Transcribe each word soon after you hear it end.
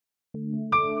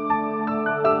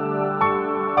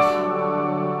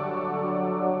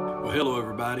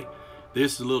everybody.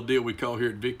 This is a little deal we call here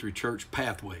at Victory Church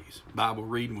Pathways, Bible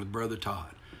reading with Brother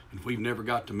Todd. And if we've never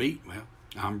got to meet, well,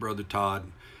 I'm Brother Todd.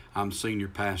 I'm senior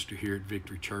pastor here at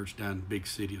Victory Church down in the big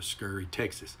city of Scurry,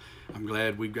 Texas. I'm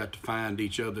glad we've got to find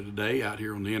each other today out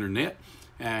here on the internet.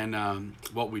 And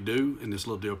what we do in this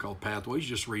little deal called Pathways,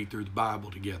 just read through the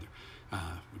Bible together.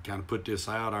 We kind of put this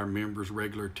out. Our members,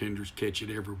 regular attenders, catch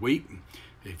it every week.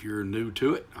 If you're new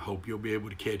to it, I hope you'll be able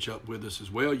to catch up with us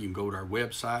as well. You can go to our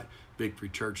website,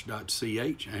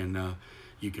 victorychurch.ch, and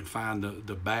you can find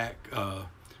the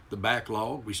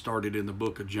backlog. We started in the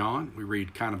book of John. We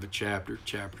read kind of a chapter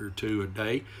or two a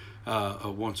day,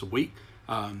 once a week.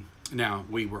 Now,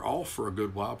 we were off for a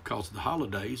good while because of the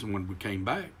holidays, and when we came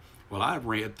back, well, I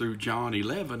read through John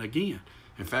 11 again.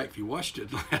 In fact, if you watched it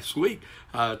last week,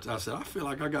 I said, I feel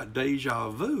like I got deja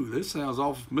vu. This sounds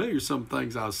awful familiar, some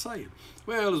things I was saying.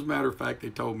 Well, as a matter of fact, they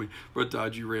told me, Brother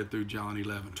Todd, you read through John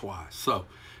 11 twice. So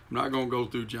I'm not going to go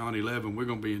through John 11. We're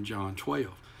going to be in John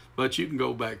 12. But you can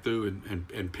go back through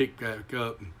and pick back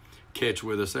up and catch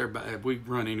with us. We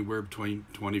run anywhere between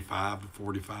 25 to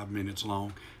 45 minutes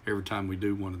long every time we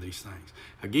do one of these things.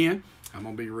 Again, I'm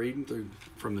going to be reading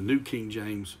from the New King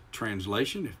James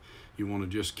translation. If you want to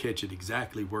just catch it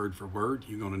exactly word for word,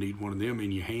 you're going to need one of them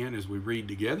in your hand as we read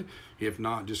together. If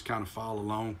not, just kind of follow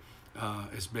along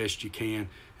as best you can.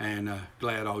 And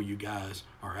glad all you guys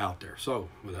are out there. So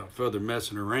without further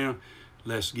messing around,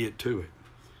 let's get to it.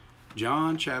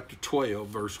 John chapter 12,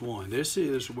 verse 1. This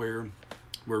is where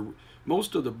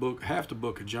most of the book, half the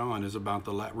book of John is about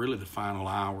really the final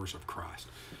hours of Christ.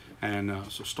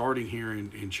 And so starting here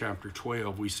in chapter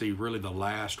 12, we see really the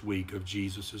last week of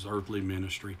Jesus' earthly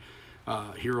ministry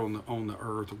here on the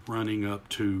earth, running up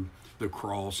to the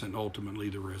cross and ultimately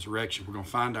the resurrection. We're going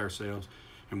to find ourselves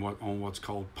on what's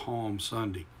called Palm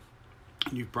Sunday.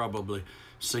 You've probably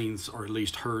seen or at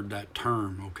least heard that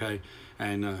term, okay?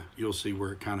 And you'll see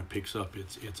where it kind of picks up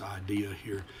its idea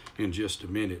here in just a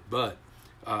minute. But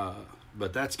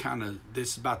that's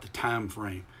this is about the time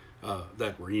frame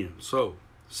that we're in. So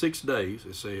 6 days,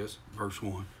 it says, verse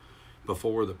 1,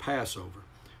 before the Passover,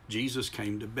 Jesus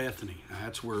came to Bethany. Now,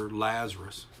 that's where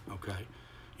Lazarus, okay,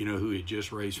 who had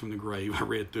just raised from the grave. I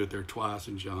read through it there twice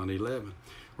in John 11,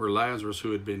 where Lazarus,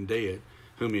 who had been dead,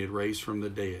 whom he had raised from the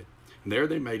dead. And there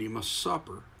they made him a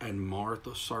supper, and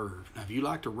Martha served. Now, if you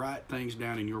like to write things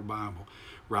down in your Bible,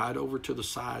 write over to the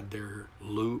side there,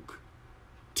 Luke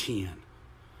 10.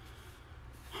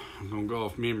 I'm going to go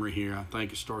off memory here. I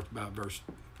think it starts about verse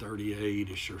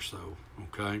 38-ish or so,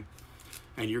 okay?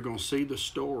 And you're going to see the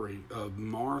story of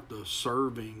Martha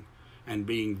serving and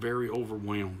being very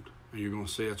overwhelmed. And you're going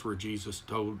to see that's where Jesus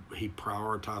he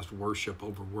prioritized worship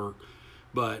over work.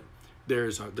 But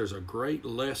there's a great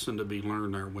lesson to be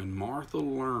learned there when Martha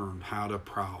learned how to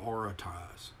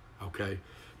prioritize, okay?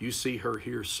 You see her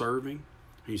here serving,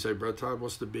 and you say, Brother Todd,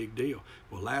 what's the big deal?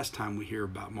 Well, last time we hear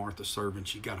about Martha serving,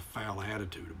 she got a foul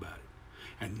attitude about it.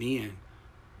 And then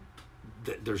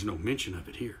there's no mention of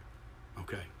it here,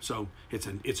 okay? So it's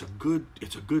a good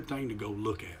thing to go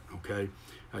look at, okay?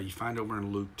 You find over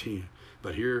in Luke 10.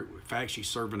 But here, in fact, she's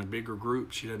serving a bigger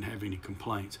group. She doesn't have any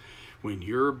complaints. When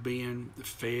you're being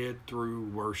fed through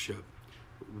worship,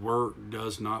 work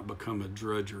does not become a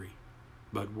drudgery,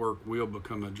 but work will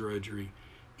become a drudgery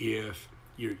if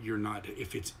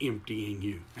if it's emptying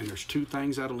you. And there's two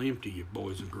things that'll empty you,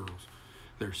 boys and girls.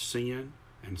 There's sin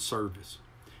and service.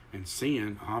 And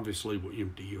sin obviously will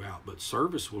empty you out, but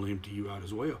service will empty you out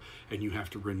as well. And you have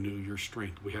to renew your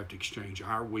strength. We have to exchange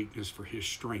our weakness for his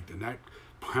strength. And that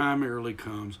primarily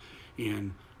comes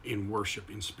in worship,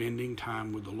 in spending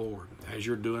time with the Lord, as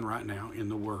you're doing right now in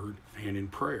the Word and in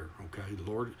prayer, okay?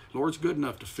 The Lord's good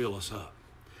enough to fill us up.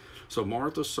 So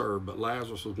Martha served, but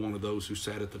Lazarus was one of those who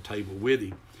sat at the table with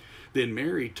him. Then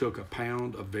Mary took a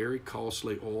pound of very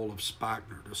costly oil of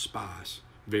spikenard, a spice,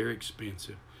 very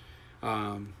expensive,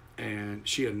 and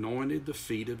she anointed the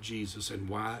feet of Jesus and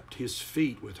wiped his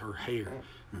feet with her hair.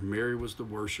 Mary was the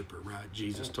worshiper, right?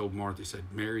 Jesus told Martha, he said,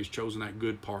 Mary's chosen that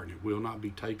good part, and it will not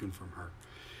be taken from her.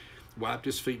 Wiped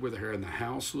his feet with her hair, and the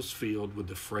house was filled with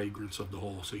the fragrance of the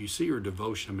oil. So you see her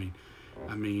devotion.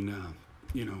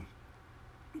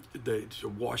 To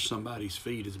wash somebody's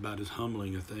feet is about as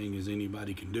humbling a thing as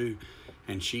anybody can do.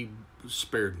 And she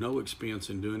spared no expense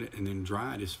in doing it, and then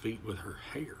dried his feet with her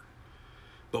hair.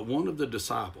 But one of the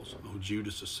disciples,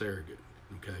 Judas Iscariot,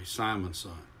 okay, Simon's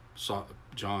son,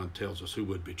 John tells us who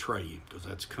would betray him, because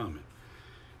that's coming,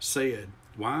 said,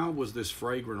 why was this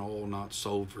fragrant oil not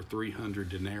sold for 300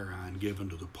 denarii and given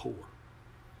to the poor?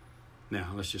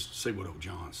 Now, let's just see what old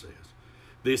John says.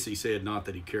 This he said, not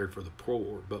that he cared for the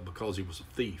poor, but because he was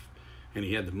a thief, and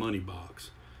he had the money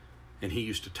box. And he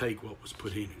used to take what was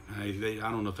put in it.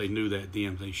 I don't know if they knew that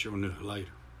then, they sure knew it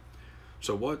later.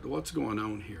 So what's going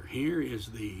on here? Here is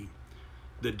the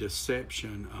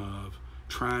deception of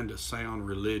trying to sound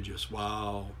religious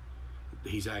while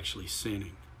he's actually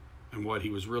sinning. And what he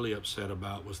was really upset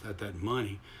about was that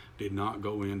money did not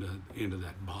go into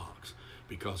that box,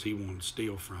 because he wanted to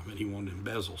steal from it. He wanted to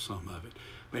embezzle some of it.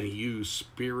 And he used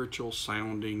spiritual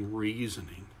sounding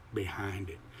reasoning behind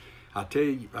it. I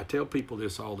tell people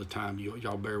this all the time.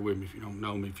 Y'all bear with me if you don't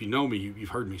know me. If you know me, you've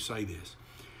heard me say this.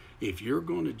 If you're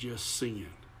going to just sin,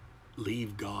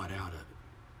 leave God out of it.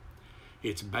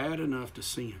 It's bad enough to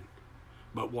sin,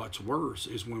 but what's worse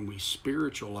is when we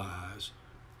spiritualize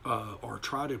or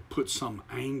try to put some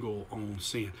angle on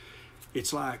sin.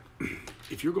 It's like,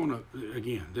 if you're going to,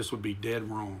 again, this would be dead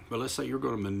wrong, but let's say you're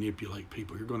going to manipulate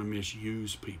people, you're going to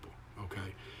misuse people,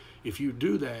 okay? If you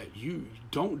do that, you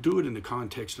don't do it in the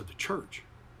context of the church,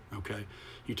 okay?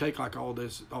 You take like all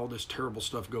this terrible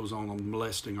stuff goes on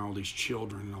molesting all these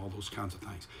children and all those kinds of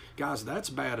things. Guys, that's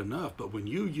bad enough, but when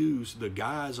you use the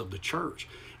guise of the church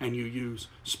and you use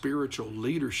spiritual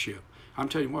leadership, I'm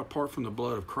telling you what, apart from the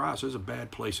blood of Christ, there's a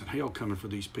bad place in hell coming for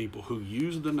these people who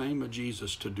use the name of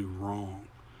Jesus to do wrong.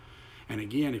 And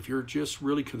again, if you're just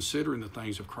really considering the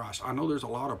things of Christ, I know there's a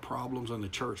lot of problems in the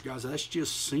church. Guys, that's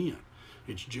just sin.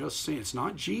 It's just sin. It's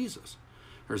not Jesus.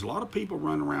 There's a lot of people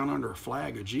running around under a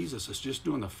flag of Jesus that's just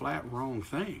doing the flat wrong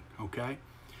thing, okay?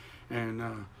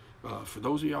 And for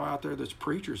those of y'all out there that's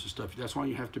preachers and stuff, that's why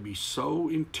you have to be so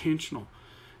intentional.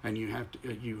 And you have to,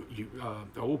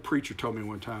 the old preacher told me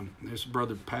one time, this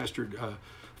brother pastored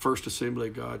First Assembly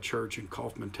of God Church in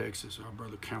Kaufman, Texas, our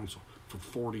brother Counsel, for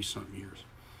 40-something years.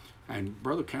 And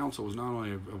Brother Counsel was not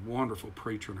only a wonderful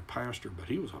preacher and a pastor, but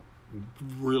he was a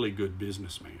really good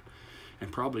businessman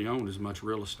and probably owned as much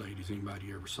real estate as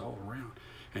anybody ever saw around.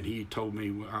 And he told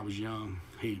me when I was young,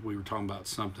 we were talking about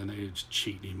something, they was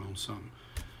cheating him on something.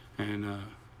 And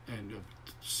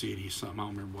city, something, I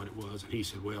don't remember what it was. And he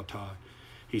said, well, Todd,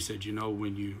 he said, you know,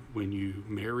 when you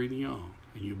marry the young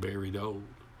and you bury the old,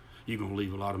 you're going to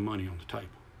leave a lot of money on the table.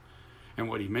 And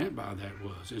what he meant by that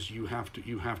is you have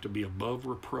to be above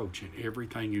reproach in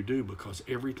everything you do, because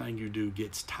everything you do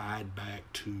gets tied back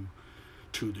to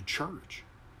the church.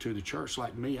 To the church.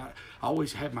 Like me, I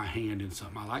always have my hand in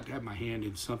something. I like to have my hand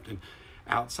in something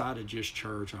outside of just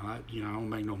church. I don't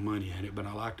make no money at it, but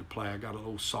I like to play. I got a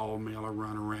little sawmill I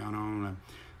run around on.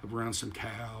 I've run some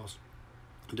cows,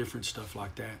 different stuff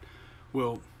like that.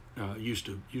 Well, used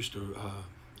to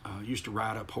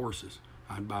ride up horses.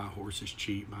 I'd buy horses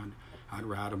cheap. I'd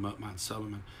ride them up, I'd sell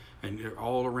them, and they're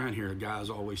all around here. Guys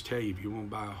always tell you, if you want to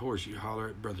buy a horse, you holler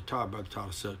at Brother Todd. Brother Todd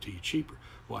will sell it to you cheaper.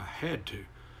 Well, I had to,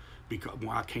 because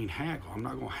I can't haggle. I'm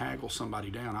not going to haggle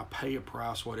somebody down. I pay a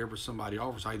price, whatever somebody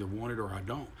offers. I either want it or I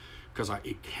don't, because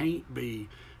it can't be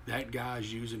that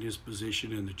guy's using his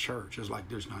position in the church. It's like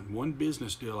there's not one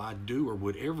business deal I do or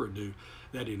would ever do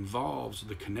that involves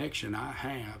the connection I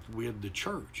have with the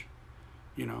church,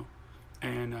 you know.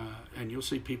 And you'll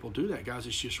see people do that, guys.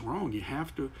 It's just wrong. You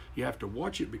have to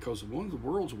watch it, because the one the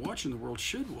world's watching, the world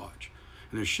should watch,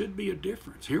 and there should be a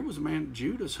difference. Here was a man,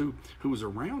 Judas, who was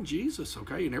around Jesus,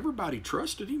 okay, and everybody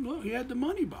trusted him. Look, he had the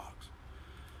money box.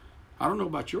 I don't know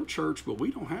about your church, but we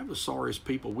don't have the sorriest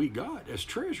people we got as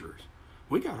treasurers.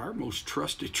 We got our most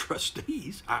trusted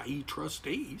trustees, i.e.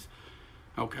 trustees,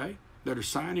 okay, that are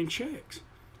signing checks.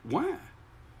 Why?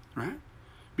 Right?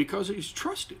 Because he's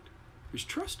trusted. He's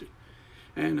trusted.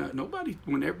 And nobody,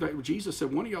 whenever Jesus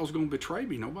said, one of y'all's going to betray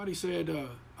me, nobody said,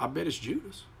 I bet it's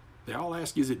Judas. They all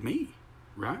ask, is it me?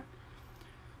 Right?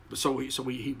 So he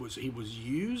was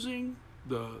using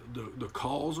the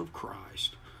cause of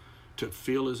Christ to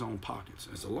fill his own pockets.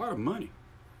 It's a lot of money.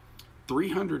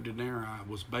 300 denarii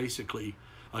was basically,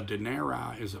 a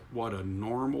denarii is what a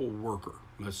normal worker,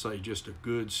 let's say just a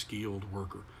good skilled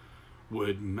worker,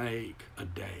 would make a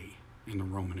day in the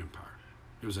Roman Empire.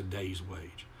 It was a day's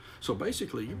wage. So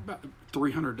basically, you're about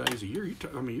 300 days a year.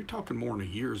 You're talking more than a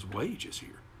year's wages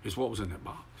here, is what was in that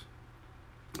box.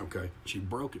 Okay, she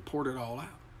broke it, poured it all out.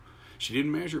 She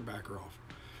didn't measure back her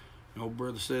offering. The old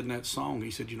brother said in that song, he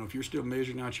said, you know, if you're still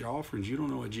measuring out your offerings, you don't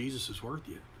know what Jesus is worth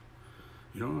yet.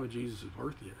 You don't know what Jesus is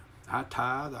worth yet. I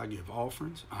tithe, I give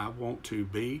offerings. I want to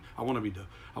be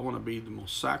the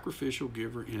most sacrificial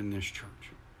giver in this church.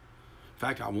 In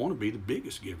fact, I want to be the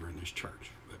biggest giver in this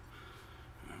church.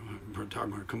 We're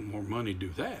talking about more money to do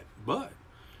that, but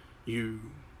you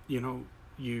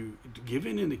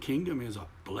giving in the kingdom is a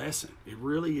blessing. It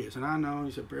really is. And I know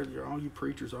he said, brother, all you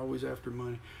preachers are always after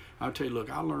money. I'll tell you, look,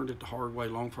 I learned it the hard way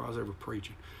long before I was ever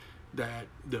preaching, that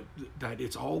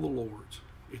it's all the Lord's.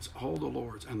 It's all the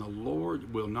Lord's, and the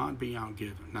Lord will not be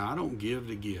outgiven. Now, I don't give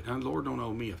to get. And the Lord don't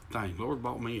owe me a thing. The Lord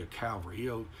bought me a Calvary. He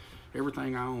owed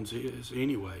everything I own's his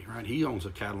anyway, right? He owns a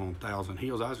cattle on 1,000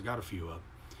 hills. I just got a few of them.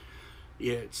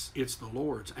 It's the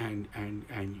Lord's, and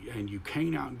you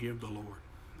can't outgive the Lord.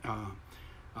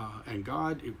 And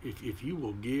God, if you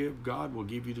will give, God will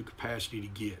give you the capacity to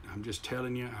get. I'm just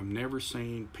telling you, I've never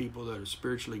seen people that are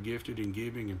spiritually gifted in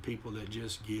giving and people that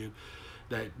just give,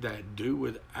 that do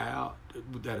without,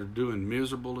 that are doing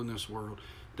miserable in this world.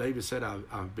 David said,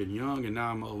 I've been young and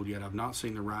now I'm old, yet I've not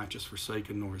seen the righteous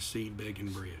forsaken nor his seed begging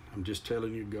bread. I'm just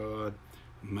telling you, God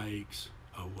makes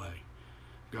a way.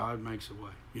 God makes a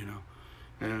way, you know.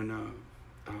 And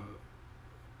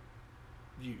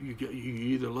you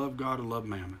either love God or love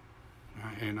mammon.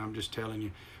 Right? And I'm just telling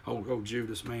you, oh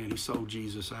Judas, man, he sold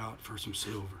Jesus out for some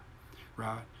silver,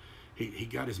 right? He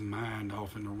got his mind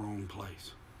off in the wrong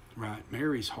place, right?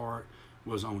 Mary's heart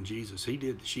was on Jesus.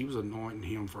 She was anointing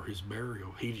him for his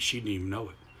burial. She didn't even know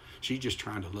it. She's just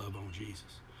trying to love on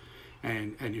Jesus.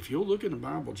 And if you'll look in the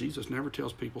Bible, Jesus never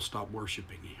tells people stop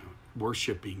worshiping him.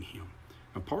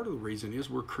 And part of the reason is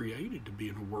we're created to be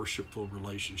in a worshipful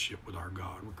relationship with our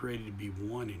God. We're created to be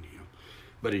one in him.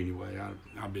 But anyway,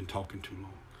 I've been talking too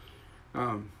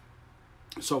long.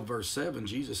 So verse 7,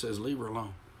 Jesus says, leave her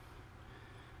alone.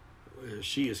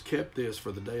 She has kept this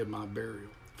for the day of my burial.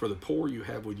 For the poor you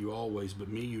have with you always, but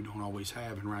me you don't always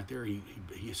have. And right there, he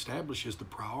establishes the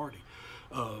priority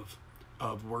of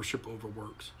worship over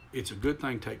works. It's a good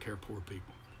thing to take care of poor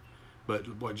people.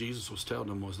 But what Jesus was telling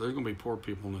them was there's going to be poor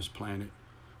people on this planet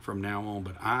from now on,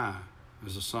 but I,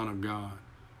 as the Son of God,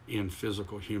 in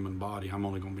physical human body, I'm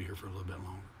only going to be here for a little bit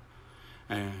longer.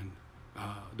 And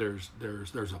there's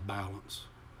a balance.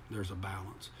 There's a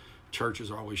balance. Churches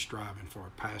are always striving for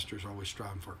it. Pastors are always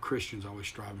striving for it. Christians are always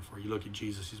striving for it. You look at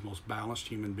Jesus, he's the most balanced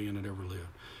human being that ever lived.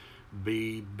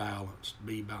 Be balanced.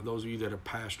 Be balanced. Those of you that are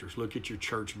pastors, look at your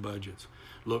church budgets.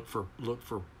 Look for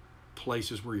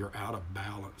places where you're out of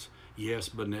balance. Yes,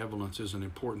 benevolence is an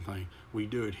important thing. We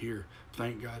do it here.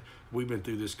 Thank God. We've been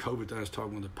through this COVID thing. I was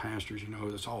talking with the pastors, you know,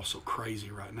 it's all so crazy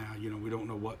right now. You know, we don't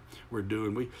know what we're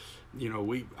doing.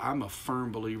 I'm a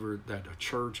firm believer that a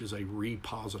church is a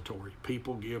repository.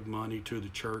 People give money to the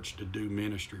church to do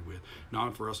ministry with,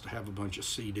 not for us to have a bunch of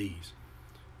CDs,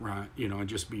 right? You know, and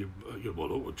just be,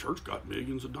 a church got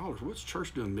millions of dollars. What's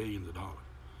church doing millions of dollars?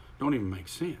 Don't even make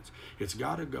sense. It's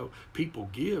got to go. People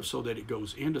give so that it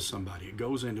goes into somebody. It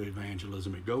goes into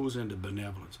evangelism. It goes into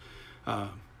benevolence.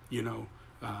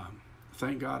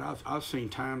 Thank God I've seen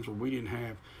times where we didn't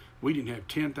have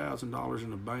 $10,000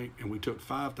 in the bank and we took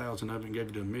 5,000 of it and gave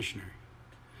it to a missionary.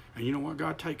 And you know what?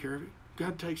 God take care of it.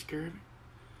 God takes care of it.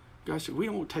 God said we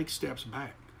don't take steps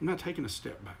back. I'm not taking a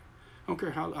step back. I don't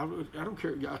care how, I don't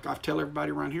care. I tell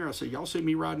everybody around here, I say, y'all see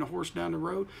me riding a horse down the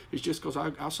road? It's just because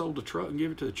I sold the truck and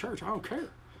give it to the church. I don't care.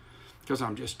 Because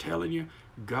I'm just telling you,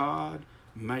 God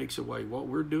makes a way. What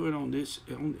we're doing on this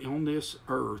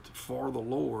earth for the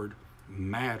Lord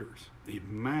matters. It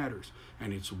matters.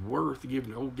 And it's worth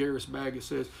giving. Old Garris Baggett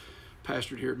says,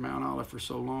 pastored here at Mount Olive for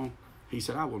so long, he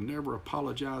said, I will never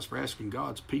apologize for asking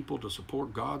God's people to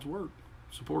support God's work.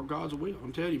 Support God's will.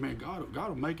 I'm telling you, man, God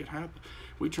will make it happen.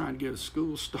 We trying to get a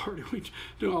school started. We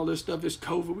do all this stuff. This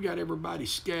COVID, we got everybody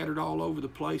scattered all over the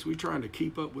place. We trying to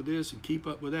keep up with this and keep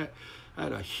up with that. I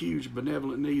had a huge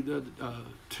benevolent need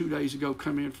 2 days ago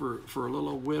come in for a little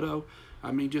old widow.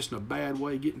 I mean, just in a bad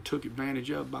way, getting took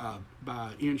advantage of by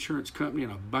an insurance company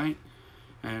and a bank.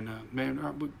 And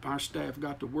man, our staff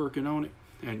got to working on it.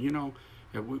 And you know,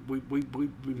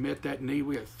 we met that need.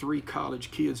 We had 3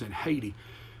 college kids in Haiti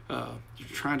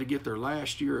trying to get their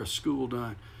last year of school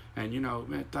done. And, you know,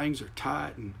 man, things are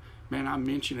tight. And, man, I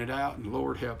mentioned it out, and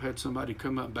Lord help, had somebody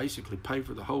come up and basically pay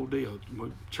for the whole deal.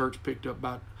 Church picked up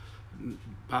about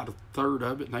a third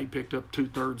of it, and they picked up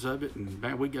 2/3 of it. And,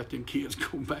 man, we got them kids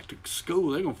going back to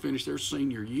school. They're going to finish their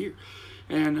senior year.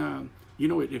 And, you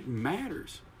know, it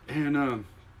matters. And you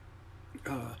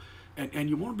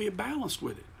want to be balanced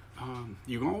with it.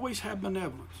 You're going to always have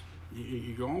benevolence.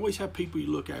 You're going to always have people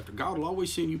you look after. God will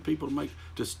always send you people to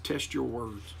test your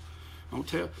words.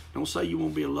 Don't say you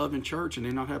won't be a loving church and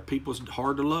then not have people that's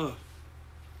hard to love.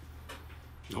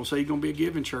 Don't say you're going to be a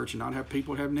giving church and not have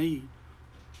people have need.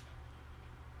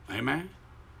 Amen.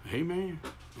 Amen.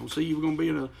 Don't say you're going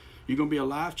to be a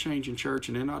life-changing church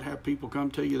and then not have people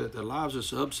come tell you that their lives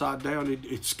is upside down.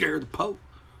 It scared the Pope.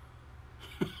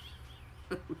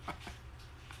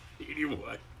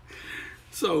 Anyway,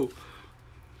 so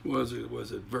was it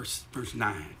verse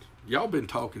 9? Y'all been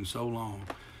talking so long.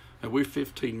 Now, we're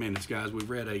 15 minutes, guys. We've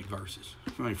read 8 verses.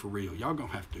 I mean, for real. Y'all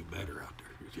going to have to do better out there.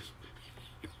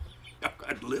 Y'all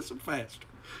got to listen faster.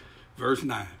 Verse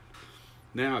 9.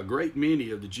 Now a great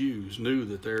many of the Jews knew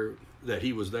that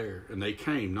he was there, and they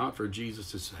came not for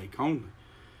Jesus' sake only,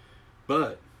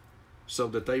 but so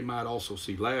that they might also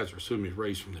see Lazarus, whom he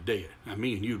raised from the dead. Now,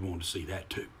 me and you'd want to see that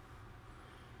too.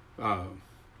 But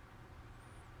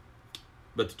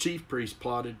the chief priests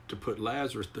plotted to put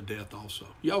Lazarus to death also.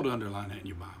 You ought to underline that in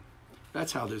your Bible.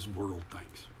 That's how this world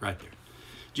thinks, right there.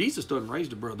 Jesus doesn't raise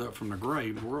the brother up from the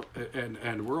grave, and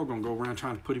the world going to go around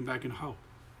trying to put him back in the hole.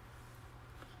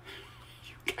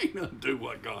 You can't undo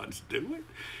what God's doing.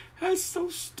 That's so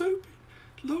stupid.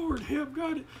 Lord help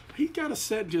God. He's got to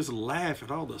sit and just laugh at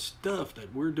all the stuff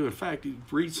that we're doing. In fact, he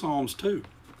reads Psalms 2.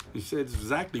 He says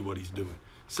exactly what he's doing.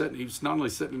 He's not only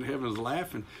sitting in heaven and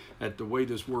laughing at the way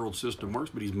this world system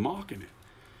works, but he's mocking it.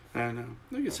 And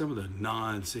look at some of the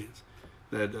nonsense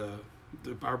that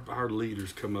our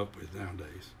leaders come up with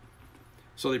nowadays.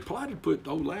 So they plotted to put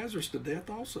old Lazarus to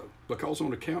death also, because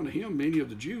on account of him, many of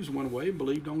the Jews went away and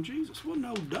believed on Jesus. Well,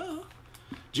 no, duh.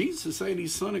 Jesus is saying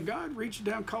he's the Son of God, reached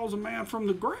down, calls a man from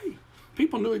the grave.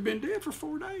 People knew he'd been dead for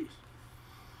 4 days.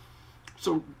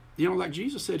 So, like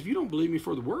Jesus said, if you don't believe me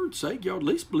for the word's sake, you ought at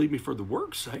least believe me for the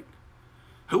work's sake.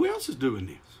 Who else is doing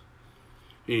this?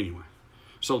 Anyway,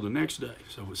 so the next day,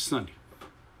 so it's Sunday.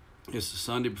 It's the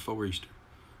Sunday before Easter,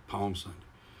 Palm Sunday.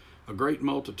 A great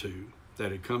multitude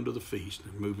that had come to the feast,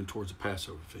 and moving towards the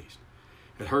Passover feast,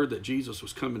 had heard that Jesus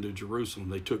was coming to Jerusalem.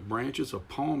 They took branches of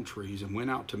palm trees and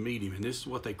went out to meet him, and this is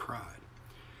what they cried: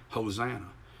 Hosanna,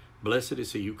 blessed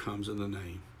is he who comes in the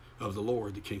name of the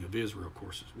Lord, the King of Israel, of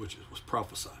course, which was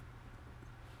prophesied.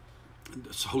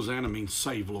 Hosanna means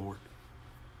save, Lord.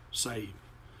 Save.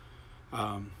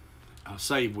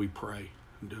 Save, we pray.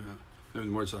 In other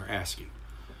words, they're asking.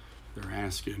 They're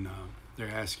asking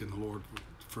the Lord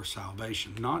for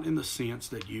salvation. Not in the sense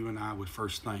that you and I would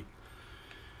first think.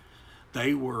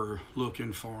 They were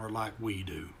looking for, like we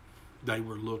do, they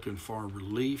were looking for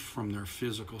relief from their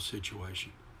physical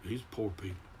situation. These are poor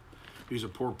people. These are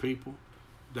poor people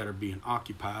that are being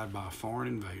occupied by a foreign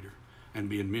invader and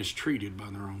being mistreated by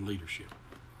their own leadership.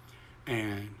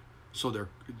 And so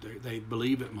they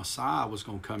believe that Messiah was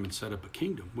going to come and set up a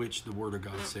kingdom, which the Word of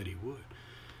God said he would.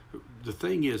 The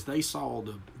thing is, they saw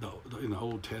in the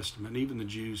Old Testament, even the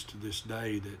Jews to this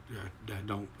day that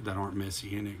aren't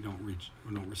messianic,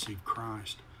 don't receive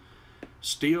Christ,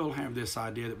 still have this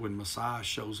idea that when Messiah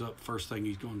shows up, first thing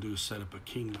he's going to do is set up a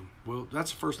kingdom. Well,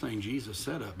 that's the first thing Jesus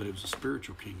set up, but it was a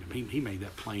spiritual kingdom. He made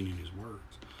that plain in his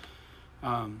words.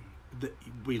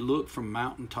 We look from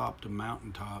mountaintop to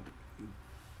mountaintop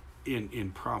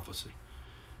in prophecy,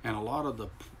 and a lot of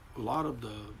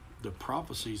the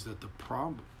prophecies that the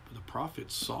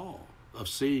prophets saw of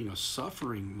seeing a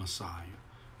suffering Messiah,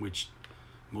 which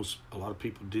a lot of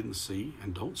people didn't see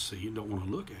and don't see and don't want to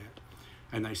look at,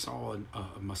 and they saw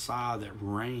a Messiah that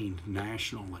reigned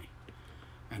nationally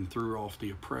and threw off the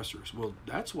oppressors. Well,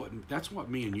 that's what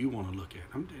me and you want to look at.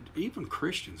 Even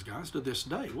Christians, guys, to this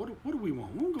day, what do we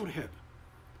want? We want to go to heaven.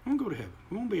 We want to go to heaven.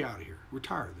 We want to be out of here. We're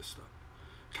tired of this stuff.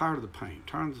 Tired of the pain.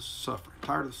 Tired of the suffering.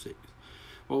 Tired of the sickness.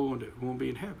 What we want to do? We want to be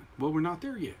in heaven. Well, we're not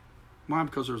there yet. Why?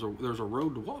 Because there's a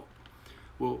road to walk.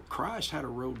 Well, Christ had a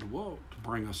road to walk to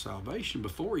bring us salvation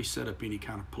before he set up any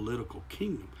kind of political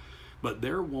kingdom. But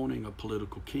they're wanting a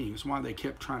political king. That's why they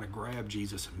kept trying to grab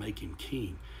Jesus and make him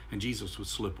king. And Jesus would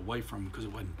slip away from him because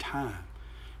it wasn't time.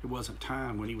 It wasn't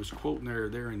time. When he was quoting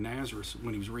there in Nazareth,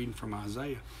 when he was reading from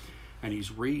Isaiah, and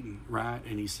he's reading, right,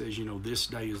 and he says, this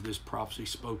day is this prophecy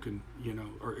spoken,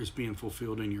 or is being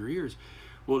fulfilled in your ears.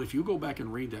 Well, if you go back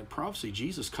and read that prophecy,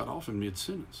 Jesus cut off in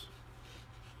mid-sentence.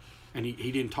 And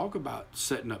he didn't talk about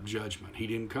setting up judgment. He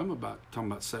didn't talking about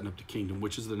setting up the kingdom,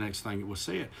 which is the next thing that was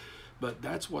said. But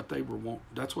that's what they were wanting.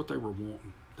 That's what they were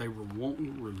wanting. They were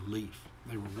wanting relief.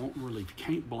 They were wanting relief. You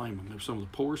can't blame them. They're some of the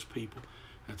poorest people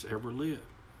that's ever lived.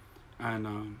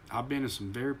 And I've been in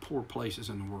some very poor places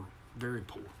in the world. Very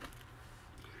poor.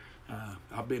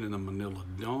 I've been in the Manila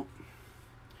dump.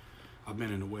 I've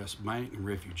been in the West Bank and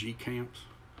refugee camps.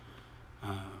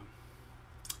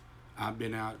 I've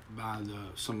been out by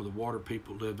some of the water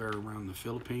people live there around the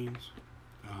Philippines.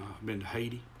 I've been to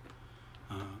Haiti.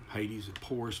 Haiti's the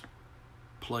poorest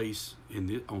place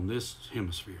on this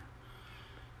hemisphere.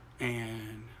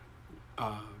 And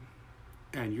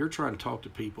you're trying to talk to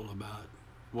people about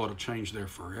what'll change there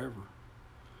forever.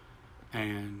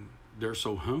 And they're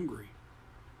so hungry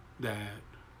that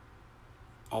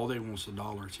all they want is a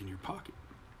dollar that's in your pocket.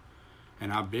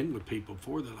 And I've been with people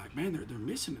before, they're like, man, they're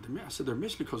missing it. I said, they're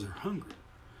missing it because they're hungry.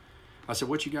 I said,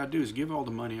 what you got to do is give all the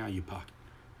money out of your pocket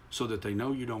so that they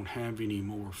know you don't have any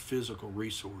more physical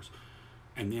resource.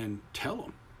 And then tell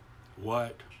them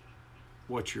what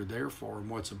what you're there for and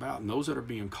what's about. And those that are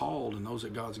being called and those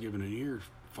that God's given an ear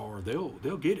for,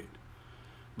 they'll get it.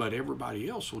 But everybody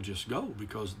else will just go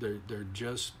because they're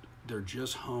just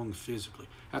hung physically.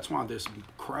 That's why this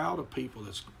crowd of people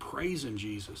that's praising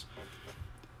Jesus,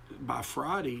 by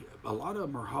Friday, a lot of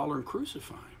them are hollering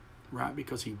crucify him, right?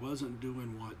 Because he wasn't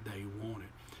doing what they wanted.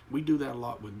 We do that a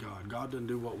lot with God. God doesn't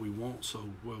do what we want, so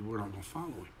we're not going to follow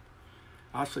him.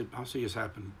 I see this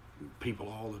happen to people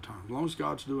all the time. As long as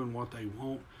God's doing what they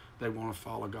want to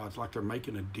follow God. It's like they're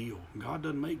making a deal. God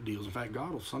doesn't make deals. In fact,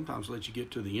 God will sometimes let you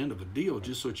get to the end of a deal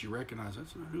just so that you recognize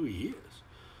that's not who he is.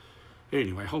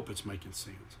 Anyway, I hope it's making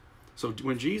sense. So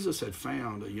when Jesus had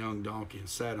found a young donkey and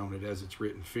sat on it, as it's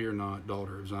written, "Fear not,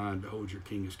 daughter of Zion, behold, your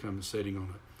king is coming, sitting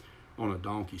on a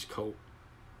donkey's colt."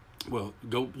 Well,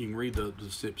 you can read the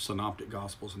synoptic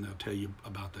gospels and they'll tell you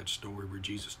about that story where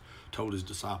Jesus told his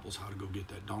disciples how to go get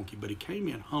that donkey. But he came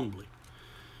in humbly.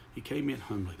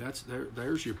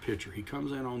 There's your picture. He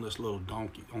comes in on this little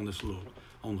donkey, on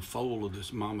the foal of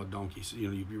this mama donkey. So,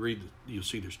 you read, you'll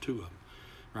see there's two of them.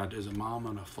 Right, there's a mama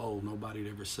and a foal. Nobody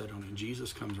had ever sat on it. And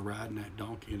Jesus comes riding that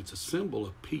donkey, and it's a symbol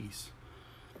of peace.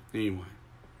 Anyway,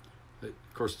 of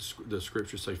course, the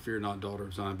scriptures say, "Fear not, daughter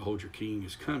of Zion, behold, your king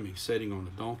is coming, sitting on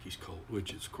a donkey's colt,"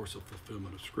 which is, of course, a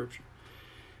fulfillment of scripture.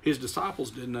 His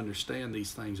disciples didn't understand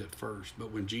these things at first,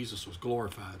 but when Jesus was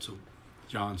glorified, so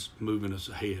John's moving us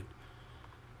ahead,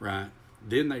 right?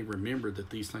 Then they remembered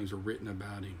that these things were written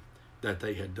about him, that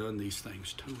they had done these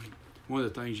things to him. One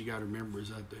of the things you got to remember is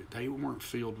that they weren't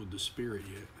filled with the Spirit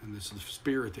yet. And it's the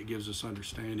Spirit that gives us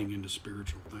understanding into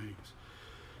spiritual things.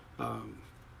 I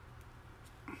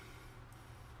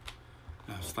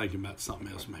was thinking about something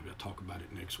else. Maybe I'll talk about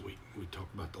it next week. We talk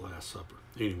about the Last Supper.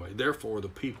 Anyway, therefore the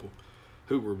people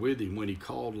who were with him when he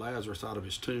called Lazarus out of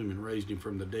his tomb and raised him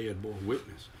from the dead bore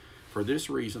witness. For this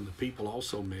reason the people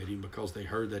also met him, because they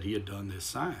heard that he had done this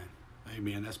sign.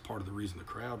 Amen. That's part of the reason the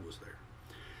crowd was there.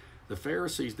 The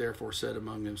Pharisees therefore said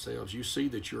among themselves, "You see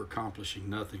that you're accomplishing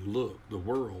nothing. Look, the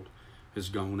world has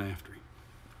gone after him."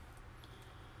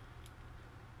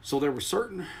 So there were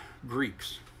certain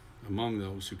Greeks among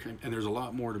those who came, and there's a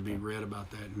lot more to be read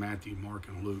about that in Matthew, Mark,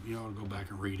 and Luke. You ought to go back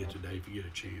and read it today if you get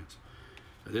a chance.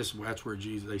 That's where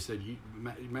Jesus, they said,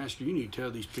 "Master, you need to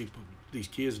tell these people, these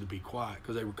kids, to be quiet,"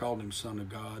 because they were calling him Son of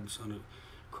God, Son of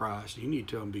Christ. You need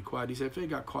to tell them to be quiet. He said, if they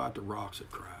got quiet, the rocks would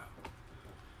cry.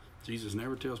 Jesus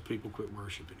never tells people quit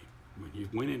worshiping him. When you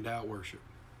went in doubt, worship.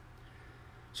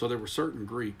 So there were certain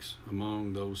Greeks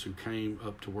among those who came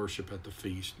up to worship at the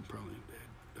feast, probably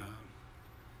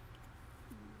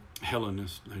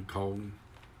Hellenists, they called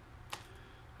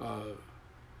them.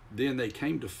 Then they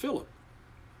came to Philip,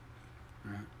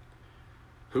 right,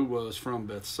 who was from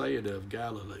Bethsaida of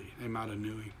Galilee. They might have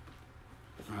knew him.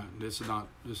 Right? This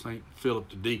ain't Philip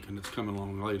the deacon that's coming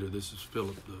along later. This is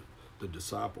Philip the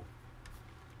disciple.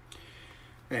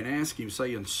 And asked him,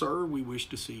 saying, "Sir, we wish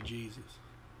to see Jesus."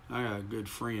 I got a good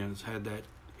friend that's had that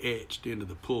etched into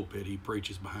the pulpit he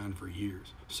preaches behind for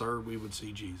years. "Sir, we would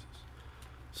see Jesus.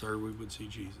 Sir, we would see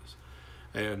Jesus."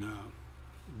 And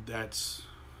that's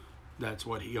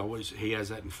what he has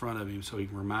that in front of him so he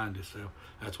can remind himself.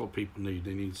 That's what people need.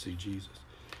 They need to see Jesus.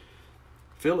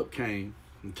 Philip came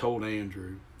and told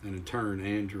Andrew, and in turn,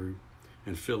 Andrew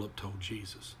and Philip told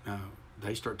Jesus. Now,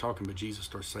 they start talking, but Jesus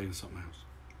starts saying something else.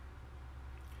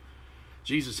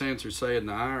 Jesus answered, saying,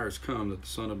 "The hour has come that the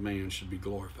Son of Man should be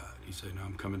glorified." He said, "Now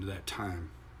I'm coming to that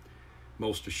time.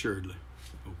 Most assuredly."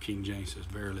 Oh, King James says,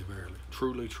 "Verily, verily."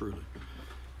 Truly, truly.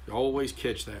 You always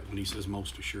catch that when he says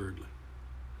most assuredly.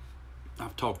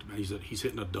 I've talked about it. He's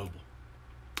hitting a double.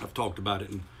 I've talked about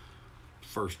it in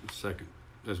first and second,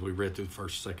 as we read through the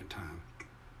first, second time.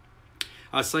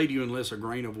 "I say to you, unless a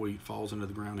grain of wheat falls into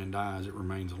the ground and dies, it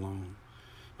remains alone.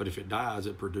 But if it dies,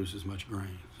 it produces much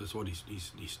grain." That's what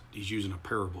he's using a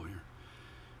parable here.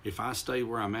 If I stay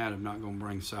where I'm at, I'm not going to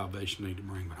bring salvation I need to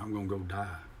bring, but I'm going to go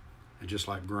die. And just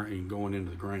like grain going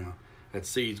into the ground, that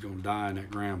seed's going to die in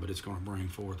that ground, but it's going to bring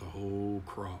forth a whole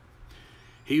crop.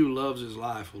 "He who loves his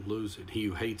life will lose it. He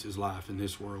who hates his life in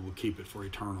this world will keep it for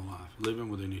eternal life," living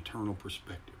with an eternal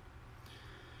perspective.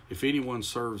 "If anyone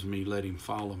serves me, let him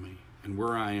follow me. And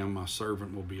where I am, my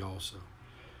servant will be also.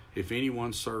 If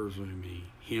anyone serves with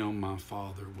me, him my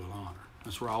Father will honor."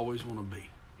 That's where I always want to be.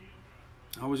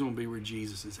 I always want to be where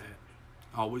Jesus is at.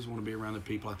 I always want to be around the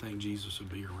people I think Jesus would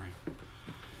be around.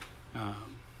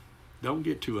 Don't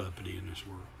get too uppity in this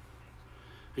world.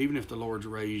 Even if the Lord's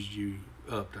raised you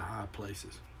up to high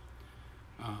places.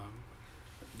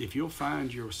 If you'll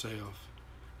find yourself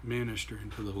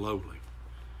ministering to the lowly,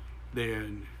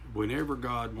 then whenever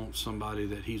God wants somebody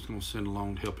that he's going to send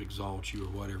along to help exalt you or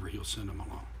whatever, he'll send them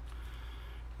along.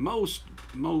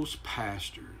 Most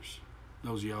pastors,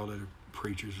 those of y'all that are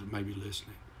preachers that may be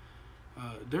listening,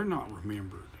 they're not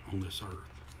remembered on this earth.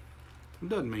 It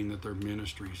doesn't mean that their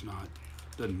ministry's not,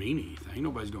 doesn't mean anything.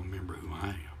 Nobody's going to remember who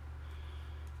I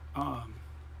am.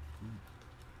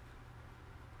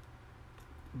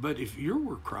 But if you're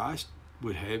where Christ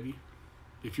would have you,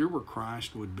 if you're where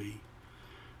Christ would be,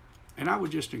 and I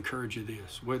would just encourage you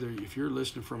this, whether if you're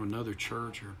listening from another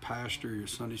church or a pastor, you're a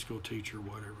Sunday school teacher,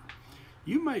 whatever,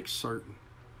 you make certain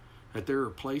that there are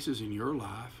places in your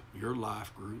life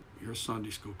group, your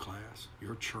Sunday school class,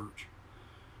 your church,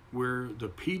 where the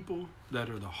people that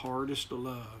are the hardest to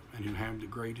love and who have the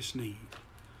greatest need,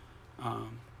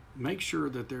 make sure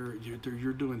that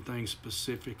you're doing things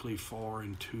specifically for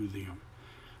and to them.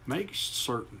 Make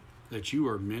certain that you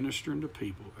are ministering to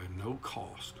people at no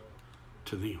cost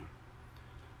to them.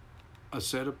 A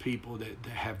set of people that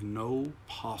have no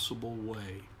possible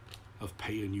way of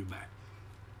paying you back.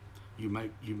 You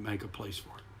make a place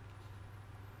for it.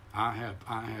 I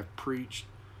have preached,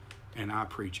 and I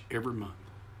preach every month,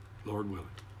 Lord willing.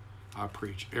 I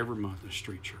preach every month in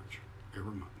street church.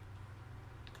 Every month.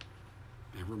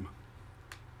 Every month.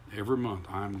 Every month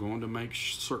I'm going to make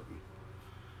certain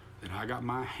that I got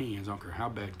my hands, I don't care how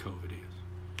bad COVID is,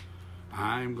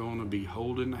 I'm going to be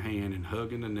holding the hand and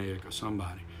hugging the neck of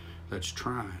somebody that's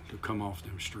trying to come off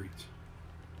them streets,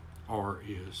 or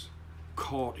is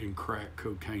caught in crack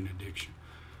cocaine addiction,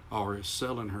 or is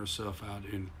selling herself out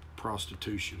in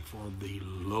prostitution for the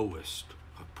lowest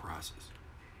of prices.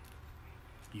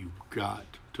 You've got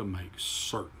to make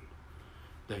certain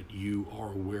that you are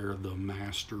where the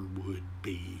master would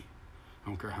be. I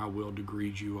don't care how well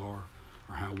degreed you are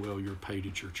or how well you're paid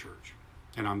at your church.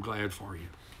 And I'm glad for you.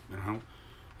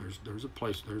 There's a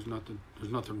place, there's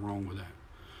nothing wrong with that.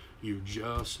 You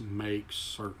just make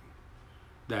certain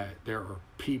that there are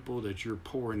people that you're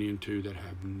pouring into that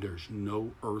there's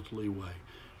no earthly way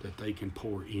that they can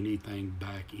pour anything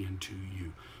back into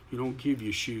you. You don't give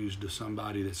your shoes to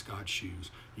somebody that's got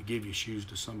shoes. You give your shoes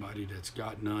to somebody that's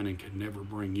got none and can never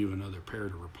bring you another pair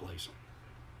to replace them.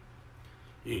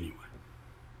 Anyway.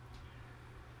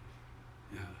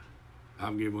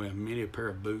 I've given away many a pair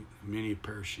of boots, many a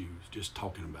pair of shoes, just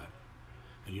talking about it.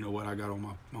 And you know what I got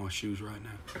on my shoes right now?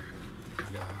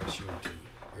 I'll show them to you.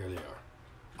 Here they are.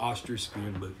 Ostrich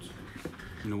skin boots.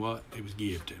 You know what? It was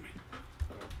given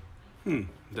to me.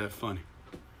 That funny.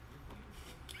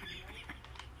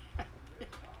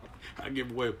 I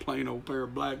give away a plain old pair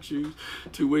of black shoes.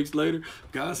 2 weeks later,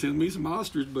 guy sends me some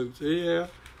ostrich boots. Yeah,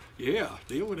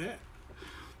 deal with that.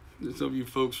 And some of you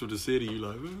folks from the city, you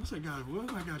like, well, what's that guy? What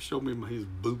that guy showed me his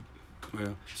boot?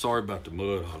 Well, sorry about the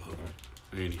mud all over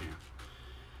it. Anyhow.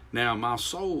 Now my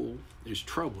soul is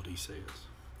troubled, he says.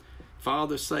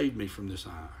 Father, save me from this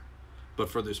hour. But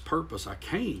for this purpose I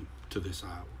came to this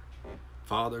hour.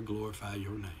 Father, glorify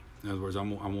your name. In other words,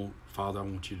 Father,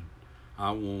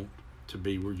 I want to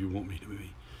be where you want me to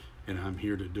be. And I'm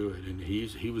here to do it. And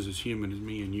he was as human as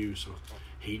me and you, so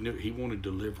he knew he wanted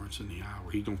deliverance in the hour.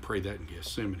 He's going to pray that in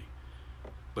Gethsemane.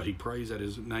 But he prays that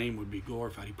his name would be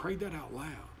glorified. He prayed that out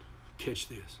loud. Catch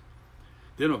this.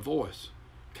 Then a voice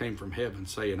came from heaven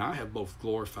saying, I have both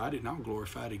glorified it and I'll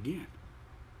glorify it again.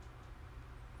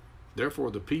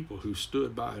 Therefore the people who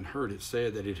stood by and heard it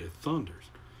said that it had thundered.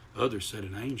 Others said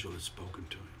an angel had spoken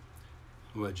to him.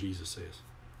 What Jesus says.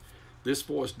 This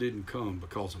voice didn't come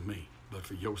because of me, but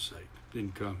for your sake. It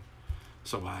didn't come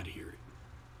so I'd hear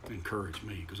it. Encourage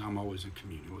me, because I'm always in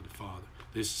communion with the Father.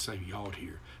 This is so y'all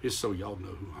hear. It's so y'all know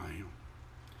who I am.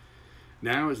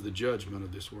 Now is the judgment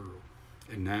of this world,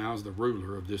 and now is the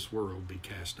ruler of this world be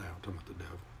cast out. Talking about the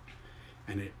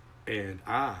devil. And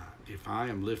I, if I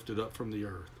am lifted up from the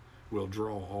earth, will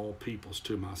draw all peoples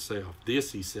to myself.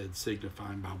 This, he said,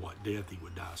 signifying by what death he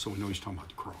would die. So we know he's talking about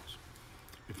the cross.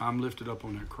 If I'm lifted up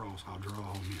on that cross, I'll draw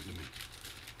all men to me.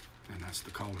 And that's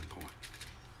the calling point.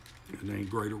 And there ain't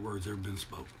greater words ever been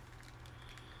spoken.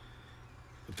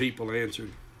 The people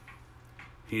answered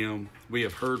him, we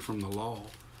have heard from the law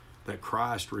that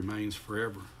Christ remains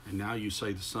forever. And now you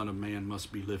say the Son of Man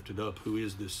must be lifted up. Who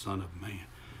is this Son of Man?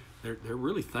 They're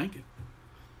really thinking.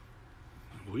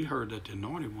 We heard that the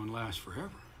anointed one lasts forever.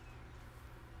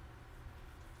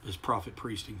 This prophet,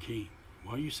 priest, and king.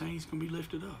 Why are you saying he's going to be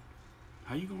lifted up?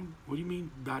 What do you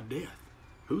mean by death?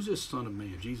 Who's this Son of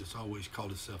Man? Jesus always called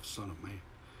himself Son of Man.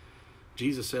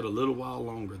 Jesus said, a little while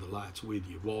longer the light's with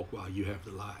you. Walk while you have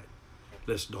the light,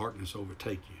 lest darkness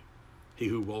overtake you. He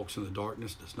who walks in the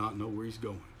darkness does not know where he's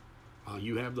going. While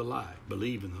you have the light,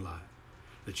 believe in the light,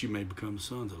 that you may become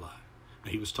sons of light.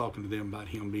 And he was talking to them about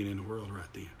him being in the world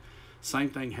right then. Same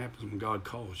thing happens when God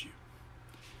calls you.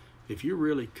 if you're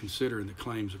really considering the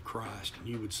claims of Christ, and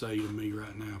you would say to me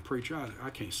right now, preacher, I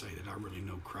can't say that I really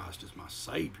know Christ as my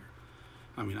Savior.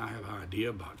 I mean, I have an idea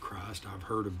about Christ. I've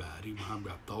heard about him. I've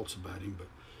got thoughts about him, but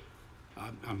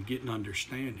I'm getting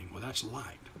understanding. Well, that's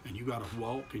light, and you got to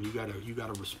walk, and you got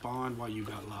to respond while you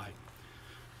got light.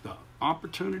 The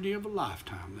opportunity of a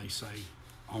lifetime, they say,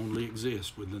 only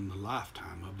exists within the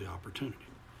lifetime of the opportunity.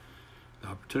 The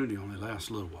opportunity only lasts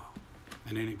a little while,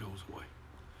 and then it goes away.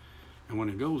 And when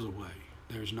it goes away,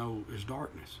 there's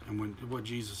darkness. And what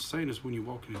Jesus is saying is, when you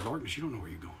walk in the darkness, you don't know where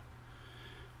you're going.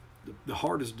 The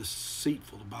heart is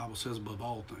deceitful, the Bible says, above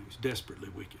all things, desperately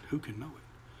wicked. Who can know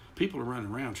it? People are running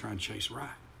around trying to chase right,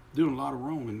 doing a lot of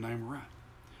wrong in the name of right.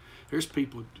 There's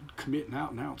people committing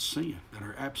out and out sin that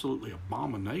are absolutely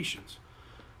abominations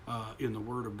in the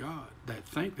Word of God that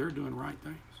think they're doing right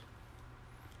things.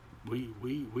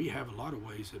 We have a lot of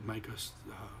ways that make us.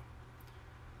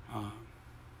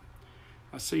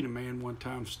 I seen a man one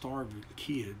time starving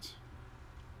kids,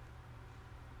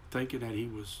 thinking that he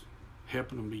was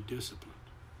helping them be disciplined.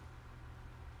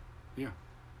 Yeah.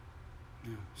 I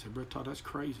said, Brother Todd, that's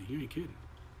crazy. You ain't kidding.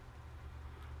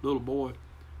 Little boy,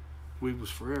 we was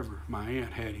forever. My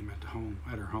aunt had him at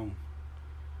her home.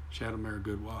 She had him there a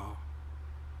good while.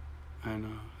 And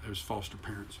there was foster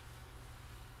parents.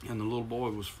 And the little boy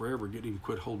was forever getting him to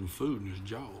quit holding food in his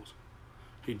jaws.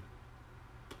 He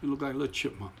looked like a little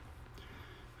chipmunk.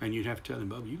 And you'd have to tell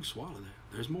him, Bubba, you can swallow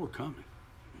that. There's more coming.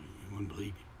 You wouldn't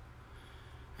believe him.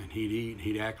 And he'd eat, and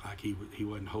he'd act like he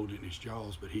wasn't holding it in his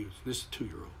jaws, but this is a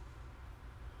 2-year-old.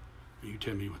 And you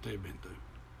tell me what they've been through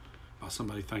by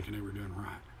somebody thinking they were doing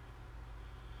right.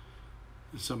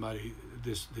 And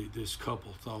this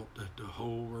couple thought that the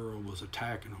whole world was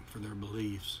attacking them for their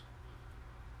beliefs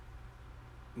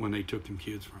when they took them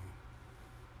kids from them.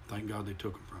 Thank God they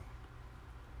took them from them.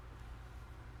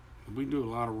 But we do a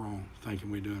lot of wrong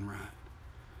thinking we're doing right.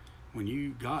 When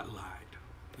you got light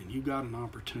and you got an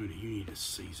opportunity, you need to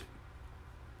seize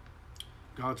it.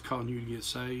 God's calling you to get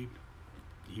saved,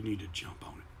 you need to jump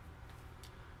on it.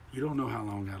 You don't know how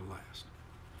long that'll last.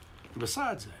 And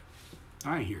besides that,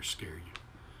 I ain't here to scare you.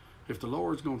 If the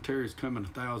Lord's going to tarry his coming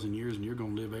 1,000 years and you're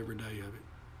going to live every day of it,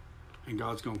 and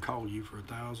God's going to call you for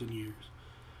 1,000 years,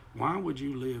 why would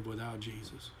you live without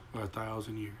Jesus for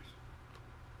 1,000 years?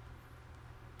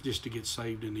 Just to get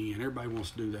saved in the end. Everybody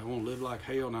wants to do that. I want to live like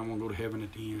hell and I want to go to heaven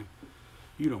at the end.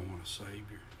 You don't want a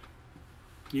Savior.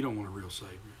 You don't want a real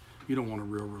Savior. You don't want a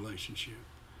real relationship.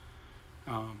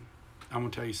 I'm going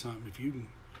to tell you something.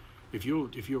 If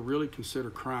you'll really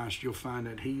consider Christ, you'll find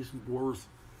that he's worth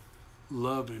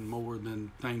loving more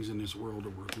than things in this world are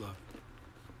worth loving.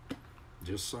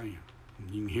 Just saying.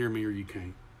 You can hear me or you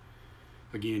can't.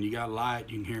 Again, you got light,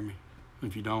 you can hear me.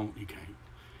 If you don't, you can't.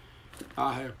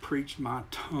 I have preached my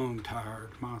tongue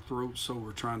tired, my throat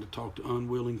sore, trying to talk to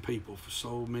unwilling people for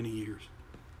so many years.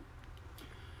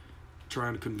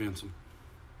 Trying to convince them.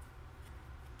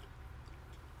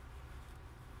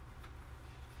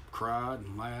 Cried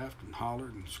and laughed and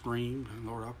hollered and screamed. And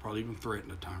Lord, I probably even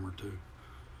threatened a time or two.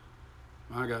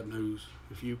 I got news.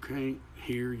 If you can't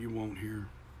hear, you won't hear.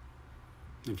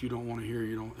 If you don't want to hear,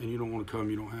 you don't, and you don't want to come,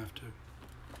 you don't have to.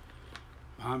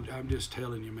 I'm just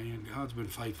telling you, man, God's been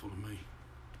faithful to me.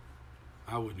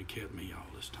 I wouldn't have kept me all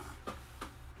this time.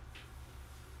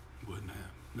 Wouldn't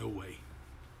have. No way.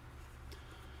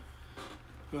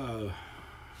 I'm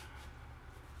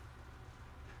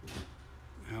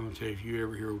going to tell you, if you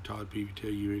ever hear old Todd Peavy tell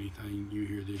you anything, you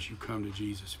hear this, you come to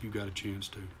Jesus if you got a chance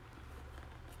to.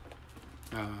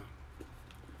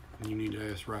 You need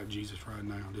to ask Jesus right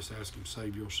now. Just ask him,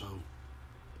 save your soul.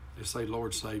 Just say,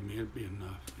 Lord, save me. It'd be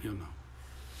enough. He'll know.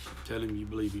 Tell him you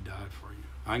believe he died for you.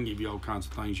 I can give you all kinds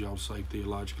of things y'all say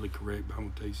theologically correct, but I'm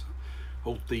going to tell you something.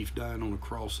 Old thief dying on the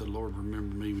cross said, Lord,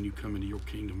 remember me when you come into your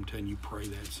kingdom. I'm telling you, pray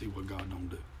that and see what God don't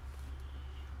do.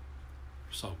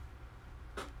 So,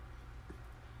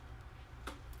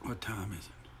 what time is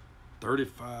it?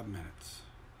 35 minutes.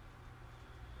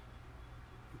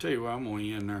 I'll tell you what, I'm going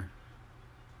to end there.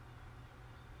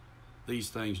 These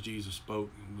things Jesus spoke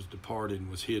and was departed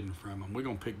and was hidden from him. We're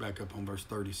going to pick back up on verse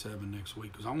 37 next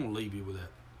week because I want to leave you with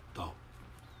that thought.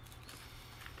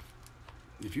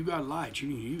 If you got light, you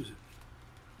need to use it.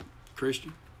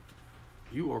 Christian,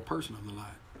 you are a person of the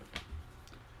light.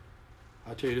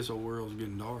 I tell you, this old world's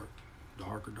getting dark.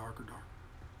 Darker, darker, darker.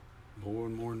 More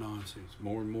and more nonsense.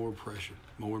 More and more oppression.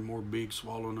 More and more big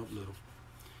swallowing up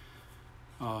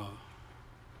little.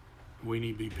 We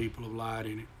need to be people of light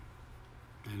in it.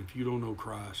 And if you don't know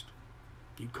Christ,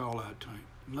 you call out to him.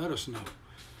 Let us know.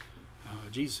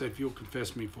 Jesus said, if you'll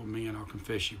confess me for me, and I'll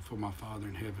confess you for my Father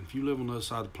in heaven. If you live on the other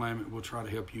side of the planet, we'll try to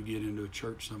help you get into a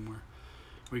church somewhere.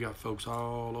 We got folks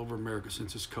all over America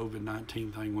since this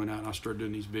COVID-19 thing went out. And I started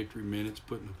doing these victory minutes,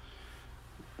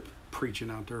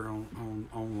 preaching out there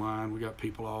online. We got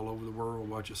people all over the world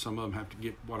watching. Some of them have to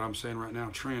get what I'm saying right now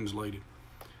translated.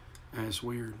 And it's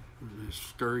weird. It's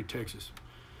scary, Texas.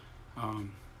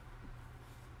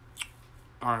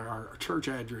 Our church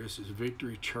address is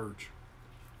victorychurch.ch,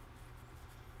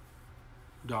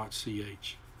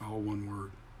 all one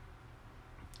word.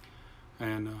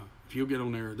 And if you'll get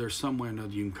on there, there's some way or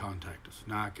another you can contact us.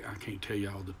 Now, I can't tell you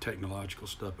all the technological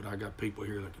stuff, but I got people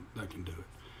here that can do it.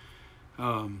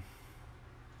 I'm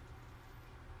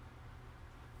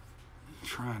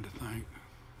trying to think.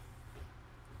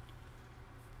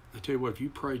 I tell you what, if you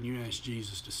prayed and you asked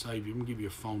Jesus to save you, I'm going to give you a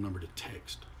phone number to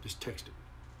text. Just text it.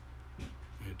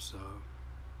 It's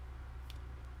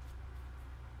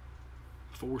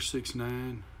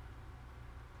 469-838-5321.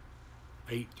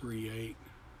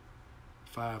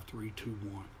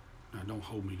 Now, don't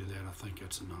hold me to that. I think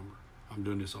that's the number. I'm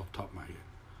doing this off the top of my head.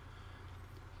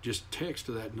 Just text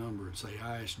to that number and say,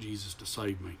 I asked Jesus to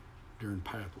save me during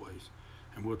Pathways.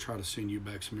 And we'll try to send you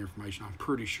back some information. I'm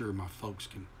pretty sure my folks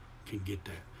can get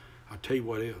that. I'll tell you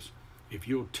what else. If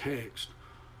you'll text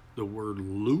the word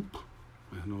loop,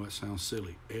 I know that sounds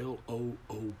silly,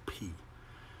 L-O-O-P,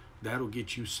 that'll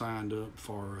get you signed up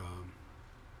for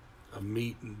a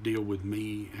meet and deal with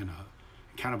me and a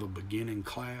kind of a beginning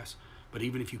class. But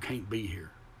even if you can't be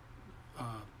here,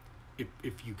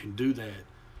 if you can do that,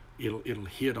 it'll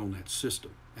hit on that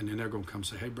system. And then they're going to come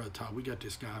say, hey, Brother Todd, we got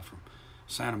this guy from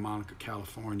Santa Monica,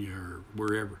 California, or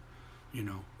wherever,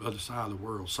 other side of the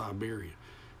world, Siberia.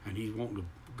 And he's wanting to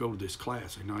go to this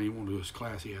class. And now he won't do this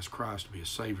class. He has Christ to be a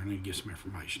Savior, and then get some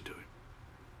information to him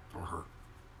or her.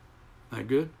 That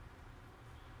good?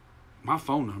 My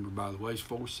phone number, by the way, is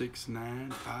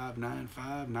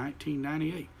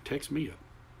 469-595-1998. Text me up.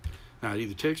 Now,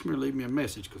 either text me or leave me a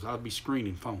message, because I'll be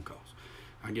screening phone calls.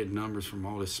 I get numbers from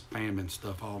all this spamming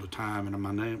stuff all the time, and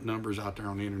my number's out there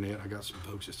on the internet. I got some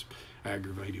folks that's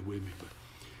aggravated with me. But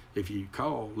if you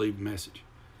call, leave a message.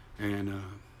 And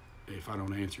if I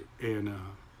don't answer it, and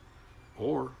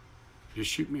or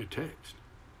just shoot me a text,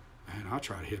 and I'll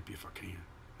try to help you if I can.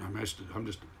 I'm just a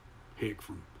hick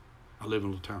I live in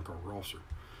a little town called Rosser,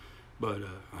 but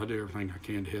I do everything I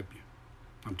can to help you.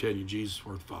 I'm telling you, Jesus is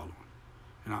worth following,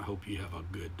 and I hope you have a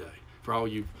good day. For all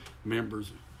you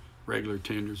members, regular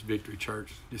attenders, Victory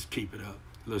Church, just keep it up.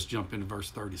 Let's jump into verse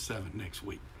 37 next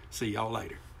week. See y'all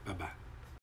later. Bye-bye.